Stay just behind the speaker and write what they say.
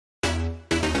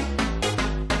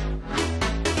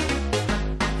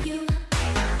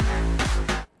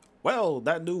Well,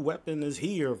 that new weapon is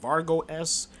here,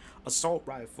 Vargo-S assault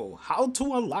rifle. How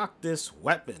to unlock this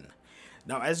weapon?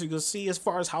 Now, as you can see, as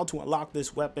far as how to unlock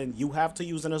this weapon, you have to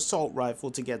use an assault rifle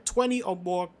to get 20 or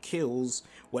more kills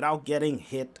without getting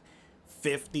hit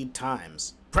 50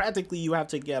 times. Practically, you have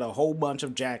to get a whole bunch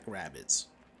of Jackrabbits.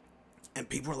 And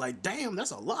people are like, damn, that's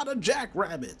a lot of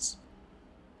Jackrabbits.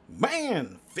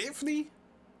 Man, 50?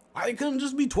 Why couldn't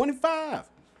just be 25?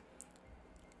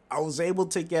 I was able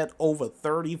to get over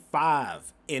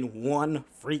 35 in one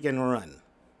freaking run.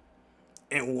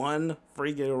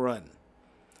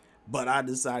 But I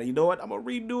decided, you know what, I'm going to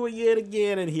redo it yet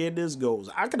again, and here this goes.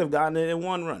 I could have gotten it in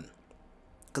one run.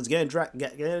 Because getting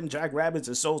Jackrabbits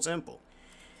is so simple.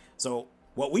 So,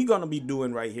 what we're going to be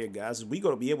doing right here, guys, is we're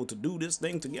going to be able to do this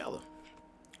thing together.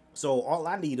 So, all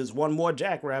I need is one more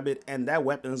Jackrabbit, and that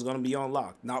weapon is going to be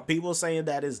unlocked. Now, people saying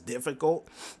that is difficult.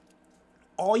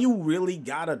 All you really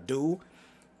got to do,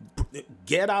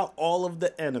 get out all of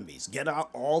the enemies. Get out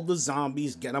all the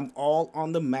zombies. Get them all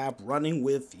on the map running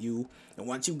with you. And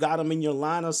once you got them in your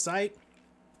line of sight,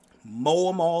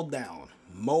 mow them all down.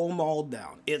 Mow them all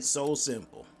down. It's so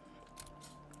simple.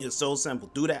 It's so simple.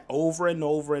 Do that over and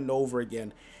over and over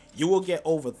again. You will get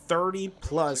over 30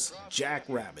 plus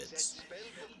Jackrabbits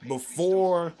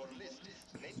before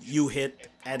you hit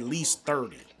at least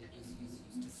 30.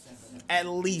 At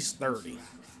least 30.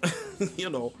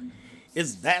 You know,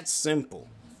 it's that simple.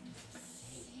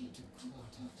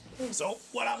 So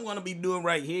what I'm going to be doing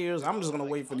right here is I'm just going to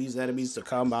wait for these enemies to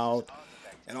come out.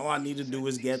 And all I need to do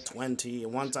is get 20.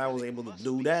 And once I was able to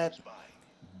do that,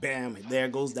 bam, there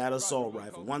goes that assault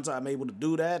rifle. Once I'm able to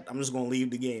do that, I'm just going to leave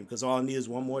the game. Because all I need is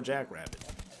one more Jackrabbit.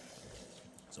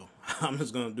 So I'm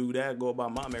just going to do that, go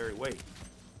about my merry way.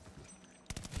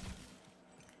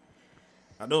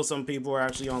 I know some people are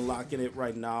actually unlocking it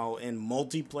right now in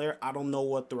multiplayer. I don't know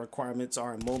what the requirements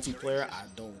are in multiplayer. I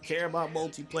don't care about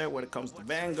multiplayer when it comes to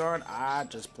Vanguard. I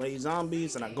just play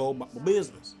zombies and I go about my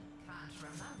business.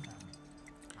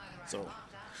 So,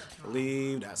 I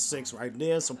believe that's 6 right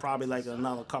there. So probably like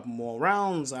another couple more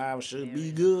rounds, I should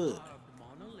be good.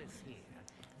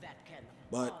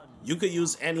 But you could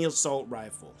use any assault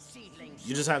rifle.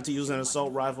 You just have to use an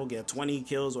assault rifle, get 20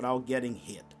 kills without getting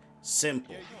hit.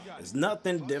 Simple. There's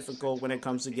nothing difficult when it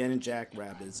comes to getting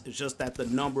Jackrabbits. It's just that the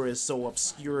number is so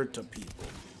obscure to people.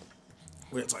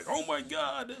 Where it's like, oh my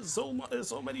god, there's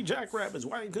so many Jackrabbits.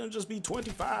 Why it couldn't just be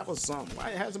 25 or something? Why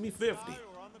it has to be 50?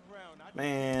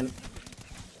 Man,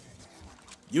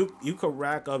 you could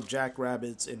rack up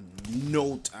Jackrabbits in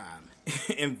no time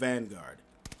in Vanguard.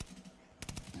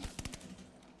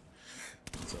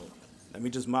 So let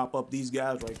me just mop up these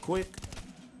guys right quick.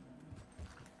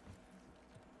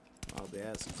 The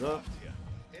ass is up.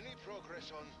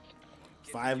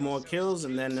 5 more kills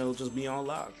and then it'll just be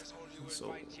unlocked.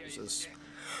 So let's just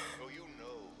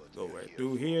go right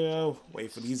through here,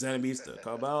 wait for these enemies to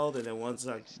come out, and then once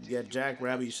I get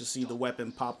Jackrabbit, you should see the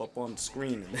weapon pop up on the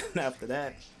screen. And then after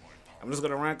that, I'm just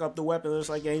gonna rank up the weapon just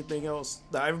like anything else.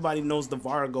 Now, everybody knows the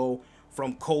Vargo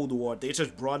from Cold War. They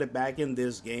just brought it back in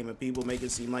this game, and people make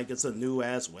it seem like it's a new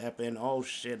ass weapon. Oh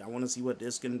shit, I want to see what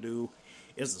this can do.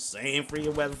 It's the same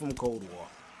freaking weapon from Cold War.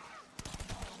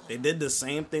 They did the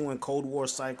same thing when Cold War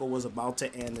cycle was about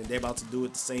to end, and they're about to do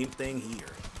it the same thing here.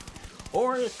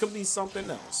 Or it could be something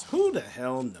else. Who the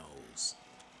hell knows?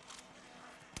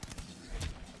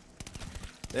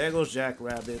 There goes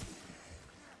Jackrabbit.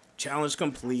 Challenge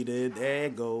completed. There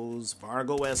it goes.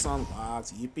 Vargo-S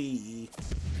unlocked. Yippee.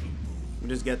 We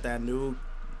just get that nuke.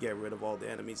 Get rid of all the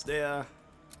enemies there.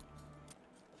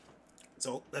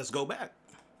 So let's go back.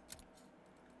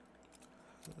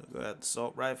 Got the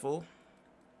assault rifle.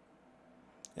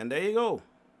 And there you go.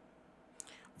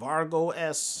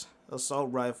 Vargo-S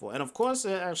assault rifle. And of course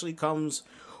it actually comes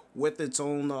with its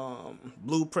own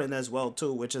blueprint as well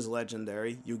too, which is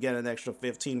legendary. You get an extra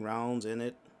 15 rounds in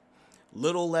it.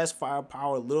 Little less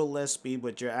firepower, little less speed,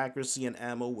 but your accuracy and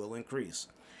ammo will increase.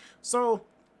 So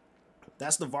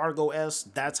that's the Vargo-S.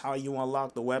 That's how you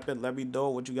unlock the weapon. Let me know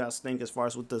what you guys think as far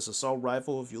as with this assault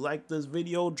rifle. If you like this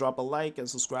video, drop a like and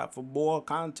subscribe for more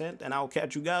content. And I'll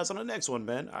catch you guys on the next one,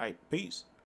 man. All right, peace.